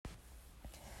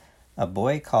A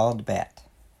Boy Called Bat,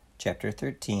 Chapter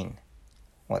 13.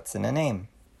 What's in a Name?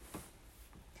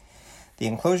 The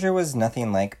enclosure was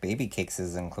nothing like Baby Cakes'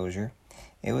 enclosure.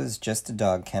 It was just a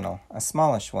dog kennel, a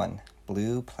smallish one,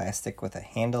 blue plastic with a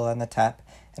handle on the top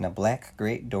and a black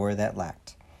grate door that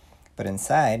locked. But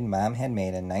inside, Mom had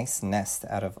made a nice nest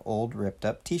out of old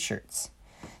ripped-up t-shirts.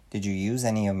 "Did you use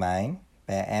any of mine?"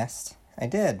 Bat asked. "I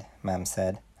did," Mom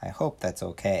said. "I hope that's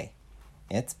okay."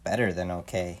 "It's better than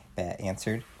okay," Bat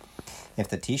answered. "If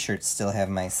the t-shirts still have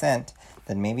my scent,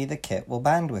 then maybe the kit will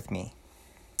bond with me."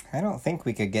 "I don't think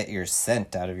we could get your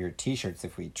scent out of your t-shirts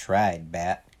if we tried,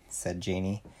 Bat," said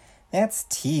Janie. "That's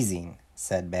teasing,"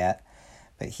 said Bat,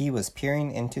 but he was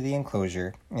peering into the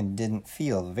enclosure and didn't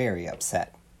feel very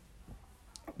upset.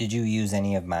 "Did you use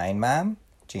any of mine, Mom?"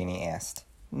 Janie asked.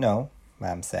 "No,"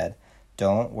 Mom said.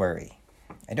 "Don't worry."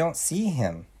 "I don't see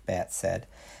him," Bat said.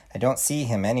 "I don't see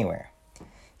him anywhere."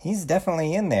 "He's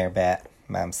definitely in there, Bat,"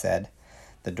 Mom said.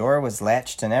 "The door was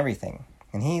latched and everything,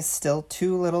 and he's still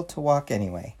too little to walk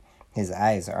anyway. His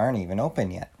eyes aren't even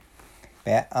open yet."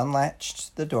 Bat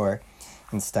unlatched the door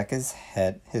and stuck his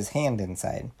hand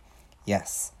inside.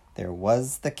 Yes, there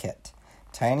was the kit,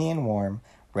 tiny and warm,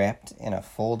 wrapped in a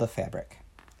fold of fabric.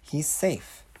 "He's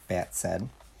safe," Bat said.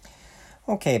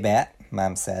 "Okay, Bat,"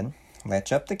 Mom said.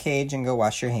 "Latch up the cage and go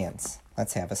wash your hands.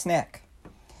 Let's have a snack."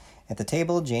 At the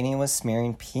table, Janie was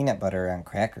smearing peanut butter on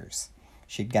crackers.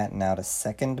 She'd gotten out a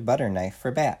second butter knife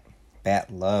for Bat.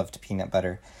 Bat loved peanut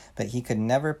butter, but he could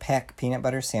never pack peanut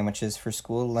butter sandwiches for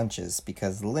school lunches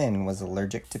because Lynn was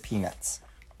allergic to peanuts.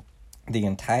 The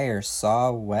entire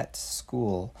saw-wet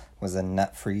school was a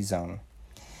nut-free zone.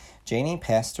 Janie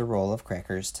passed a roll of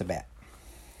crackers to Bat.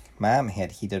 Mom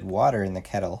had heated water in the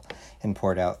kettle and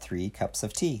poured out 3 cups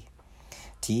of tea.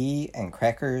 Tea and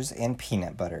crackers and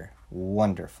peanut butter.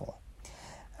 Wonderful.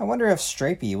 "I wonder if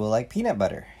Stripey will like peanut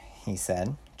butter," he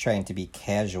said, trying to be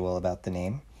casual about the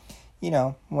name. "You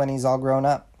know, when he's all grown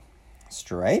up."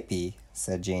 "Stripey?"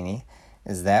 said Janie.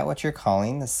 "Is that what you're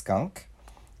calling the skunk?"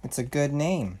 "It's a good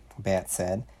name," Bat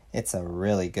said. "It's a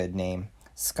really good name.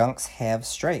 Skunks have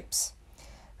stripes."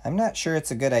 "I'm not sure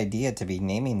it's a good idea to be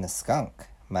naming the skunk,"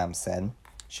 Mom said.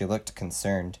 She looked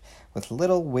concerned, with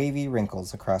little wavy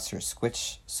wrinkles across her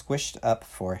squished-up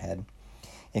forehead.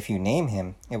 "If you name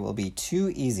him, it will be too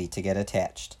easy to get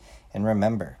attached. And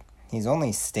remember, he's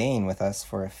only staying with us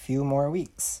for a few more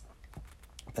weeks."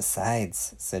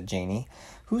 "Besides," said Janie,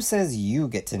 "who says you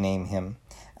get to name him?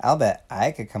 I'll bet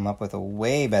I could come up with a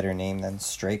way better name than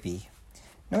Stripey."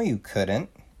 "No, you couldn't,"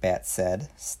 Bat said,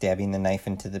 stabbing the knife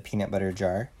into the peanut butter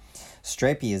jar.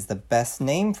 "Stripey is the best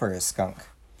name for a skunk."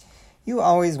 "You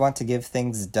always want to give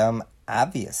things dumb,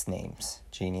 obvious names,"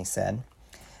 Janie said.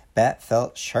 Bat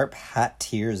felt sharp, hot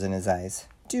tears in his eyes.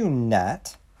 "Do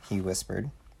not," he whispered.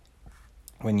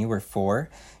 "When you were 4,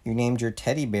 you named your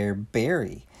teddy bear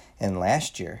Barry. And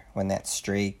last year, when that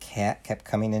stray cat kept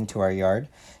coming into our yard,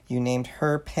 you named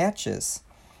her Patches."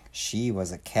 "She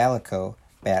was a calico,"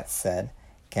 Bat said.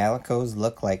 "Calicos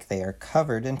look like they are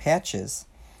covered in patches."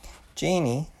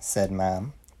 "Janie," said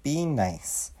Mom, "be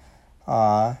nice."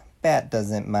 "Aw, Bat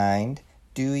doesn't mind.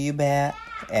 Do you, Bat?"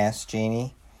 asked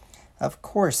Janie. Of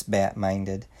course Bat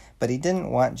minded, but he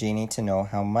didn't want Janie to know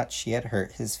how much she had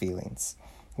hurt his feelings.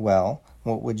 "Well,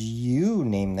 what would you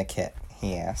name the kit?"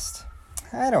 he asked.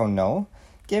 "I don't know.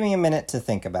 Give me a minute to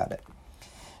think about it."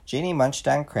 Janie munched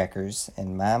on crackers,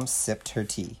 and Mom sipped her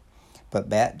tea, but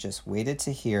Bat just waited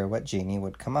to hear what Janie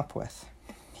would come up with.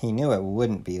 He knew it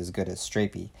wouldn't be as good as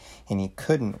Stripey, and he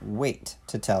couldn't wait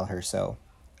to tell her so.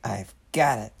 "I've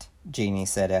got it," Janie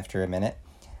said after a minute.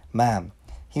 "Mom,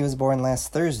 he was born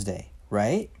last Thursday,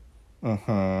 right?"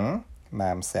 "Mm-hmm,"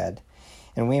 Mom said.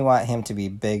 "And we want him to be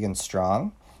big and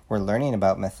strong. We're learning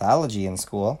about mythology in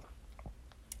school."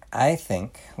 "I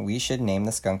think we should name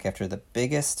the skunk after the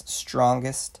biggest,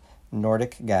 strongest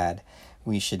Nordic god.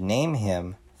 We should name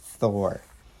him Thor."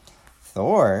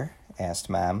 "Thor?" asked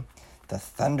Mom. "The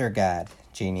thunder god,"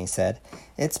 Janie said.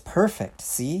 "It's perfect,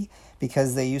 see?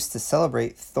 Because they used to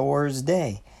celebrate Thor's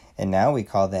Day, and now we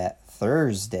call that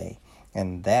Thursday.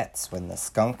 And that's when the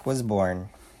skunk was born."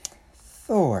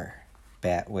 "Thor,"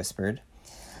 Bat whispered.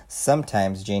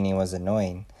 Sometimes Janie was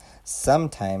annoying.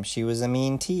 Sometimes she was a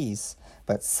mean tease.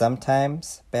 But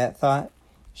sometimes, Bat thought,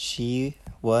 she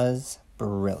was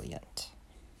brilliant.